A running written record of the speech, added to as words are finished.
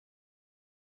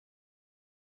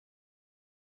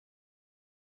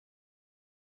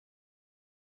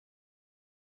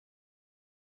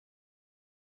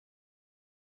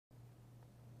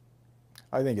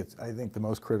I think the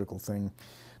most critical thing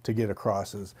to get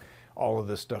across is all of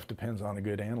this stuff depends on a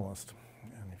good analyst.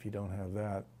 And if you don't have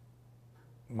that,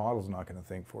 the model's not going to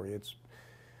think for you. It's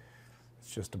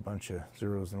just a bunch of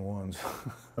zeros and ones.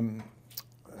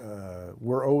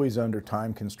 We're always under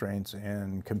time constraints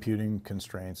and computing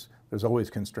constraints. There's always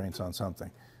constraints on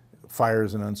something. Fire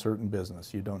is an uncertain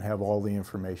business. You don't have all the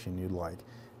information you'd like,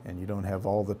 and you don't have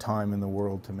all the time in the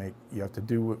world to make. You have to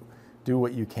do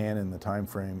what you can in the time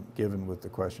frame given with the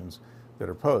questions that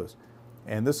are posed.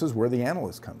 And this is where the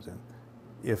analyst comes in.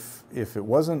 If it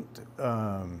wasn't,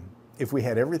 if we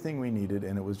had everything we needed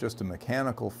and it was just a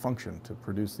mechanical function to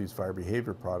produce these fire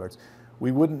behavior products,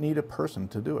 we wouldn't need a person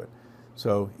to do it.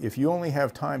 So if you only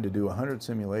have time to do 100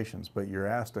 simulations, but you're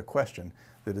asked a question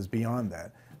that is beyond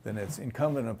that, then it's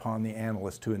incumbent upon the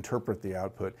analyst to interpret the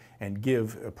output and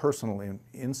give a personal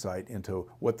insight into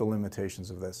what the limitations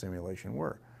of that simulation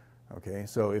were. Okay,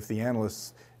 so if the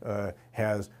analyst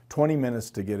has 20 minutes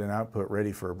to get an output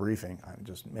ready for a briefing, I'm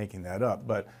just making that up,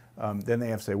 but then they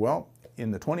have to say, well,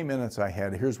 in the 20 minutes I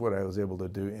had, here's what I was able to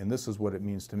do, and this is what it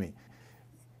means to me.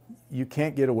 You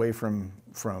can't get away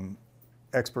from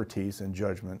expertise and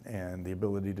judgment and the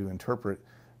ability to interpret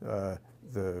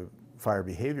the fire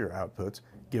behavior outputs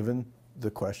given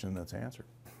the question that's answered.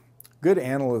 Good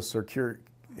analysts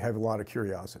have a lot of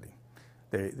curiosity.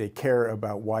 They care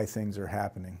about why things are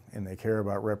happening, and they care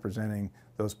about representing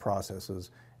those processes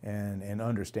and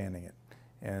understanding it.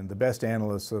 And the best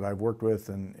analysts that I've worked with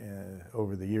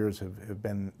over the years have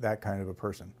been that kind of a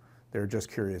person. They're just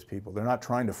curious people. They're not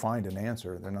trying to find an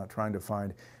answer. They're not trying to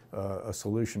find a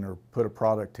solution or put a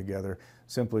product together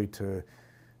simply to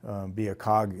be a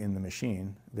cog in the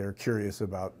machine. They're curious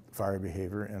about fire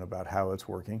behavior and about how it's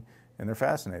working, and they're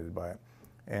fascinated by it.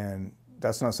 And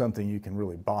that's not something you can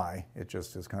really buy. It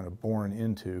just is kind of born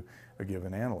into a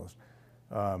given analyst.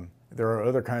 There are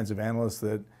other kinds of analysts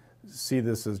that see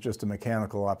this as just a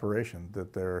mechanical operation,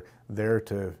 that they're there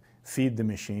to feed the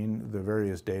machine the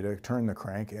various data, turn the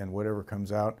crank, and whatever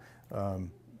comes out,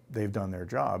 they've done their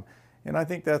job. And I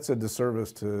think that's a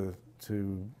disservice to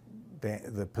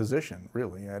the position,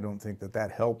 really. I don't think that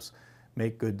that helps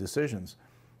make good decisions.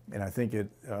 And I think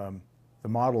the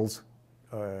models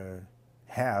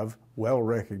have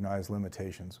well-recognized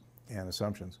limitations and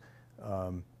assumptions.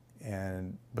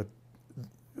 But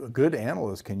a good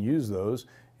analyst can use those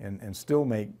and still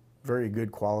make very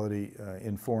good quality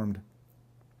informed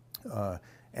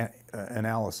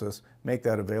analysis, make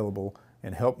that available,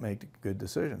 and help make good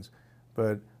decisions.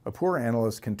 But a poor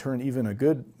analyst can turn even a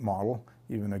good model,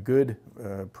 even a good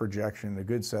projection, a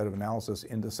good set of analysis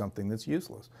into something that's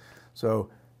useless. So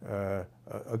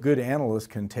a good analyst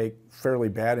can take fairly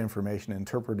bad information and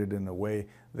interpret it in a way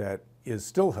that is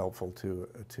still helpful to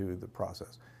the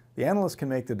process. The analyst can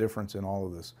make the difference in all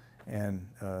of this, and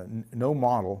no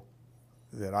model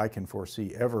that I can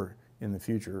foresee ever in the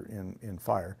future in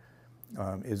fire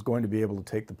is going to be able to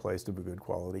take the place of a good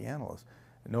quality analyst.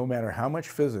 No matter how much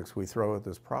physics we throw at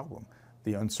this problem,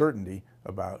 the uncertainty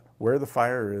about where the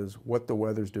fire is, what the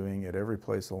weather's doing at every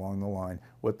place along the line,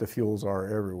 what the fuels are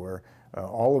everywhere,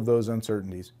 all of those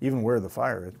uncertainties, even where the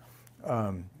fire is,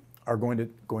 are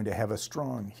going to have a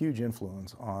strong, huge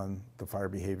influence on the fire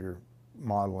behavior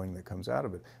modeling that comes out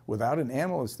of it. Without an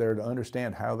analyst there to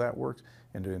understand how that works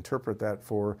and to interpret that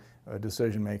for a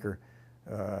decision maker,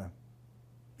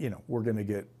 we're going to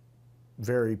get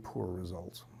very poor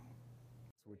results.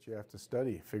 What you have to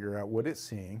study, figure out what it's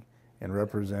seeing and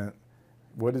represent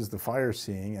what is the fire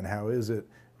seeing and how is it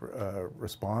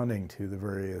responding to the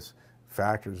various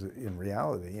factors in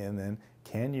reality, and then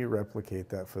can you replicate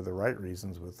that for the right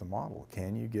reasons with the model?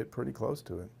 Can you get pretty close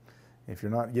to it? If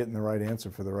you're not getting the right answer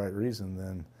for the right reason,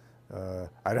 then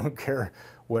I don't care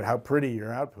how pretty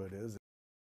your output is.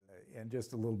 And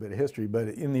just a little bit of history, but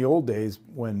in the old days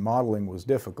when modeling was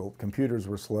difficult, computers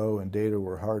were slow and data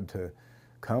were hard to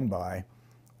come by,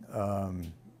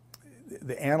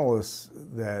 the analysts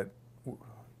that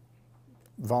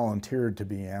volunteered to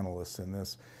be analysts in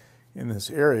this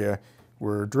area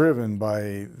were driven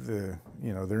by their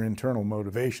internal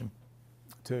motivation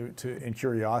and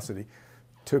curiosity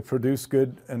to produce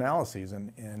good analyses,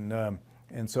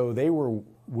 and so they were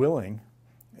willing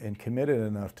and committed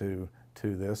enough to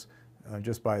this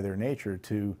just by their nature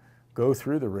to go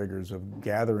through the rigors of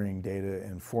gathering data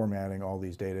and formatting all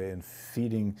these data and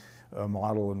feeding a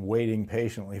model and waiting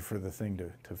patiently for the thing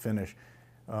to finish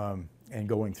and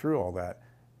going through all that.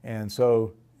 And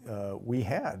so we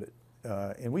had,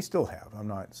 and we still have, I'm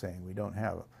not saying we don't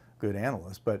have good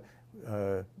analysts, but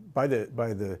by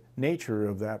the nature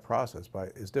of that process, by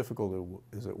as difficult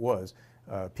as it was,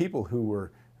 people who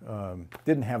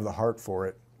didn't have the heart for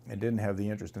it and didn't have the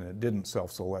interest in it, didn't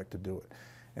self-select to do it.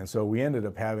 And so we ended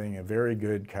up having a very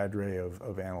good cadre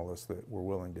of analysts that were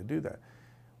willing to do that.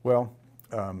 Well,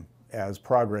 as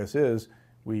progress is,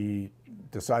 we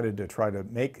decided to try to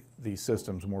make these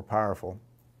systems more powerful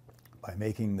by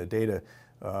making the data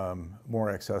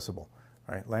more accessible.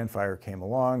 Right? Landfire came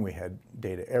along, we had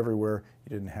data everywhere.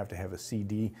 You didn't have to have a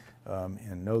CD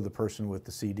and know the person with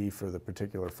the CD for the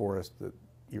particular forest that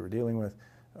you were dealing with.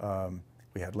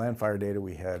 We had landfire data,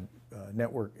 we had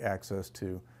network access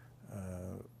to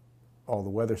all the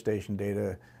weather station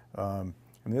data, and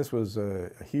this was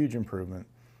a huge improvement.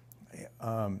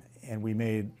 And we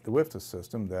made the WFDS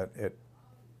system that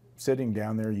sitting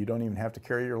down there, you don't even have to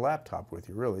carry your laptop with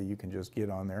you, really. You can just get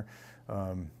on there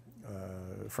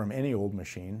from any old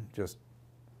machine, just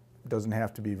doesn't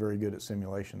have to be very good at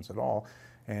simulations at all,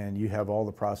 and you have all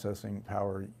the processing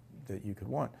power that you could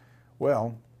want.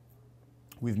 Well,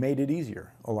 we've made it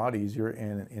easier, a lot easier,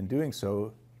 and in doing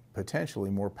so, potentially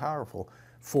more powerful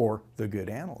for the good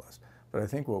analyst. But I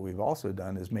think what we've also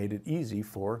done is made it easy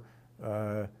for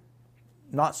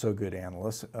not so good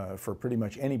analysts, for pretty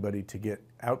much anybody to get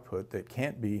output that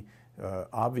can't be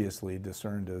obviously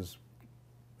discerned as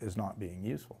not being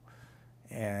useful.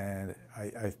 And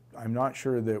I'm not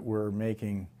sure that we're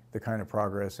making the kind of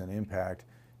progress and impact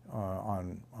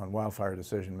on wildfire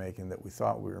decision making that we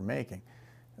thought we were making.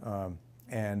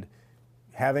 And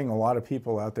having a lot of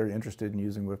people out there interested in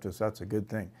using WFDS, that's a good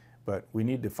thing. But we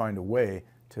need to find a way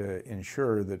to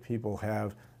ensure that people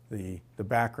have the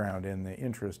background and the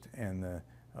interest and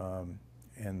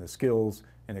the skills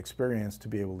and experience to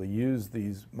be able to use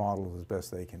these models as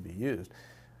best they can be used.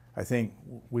 I think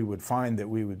we would find that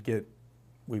we would get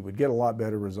a lot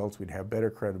better results. We'd have better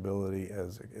credibility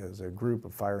as a group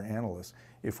of fire analysts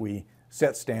if we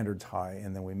set standards high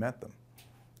and then we met them.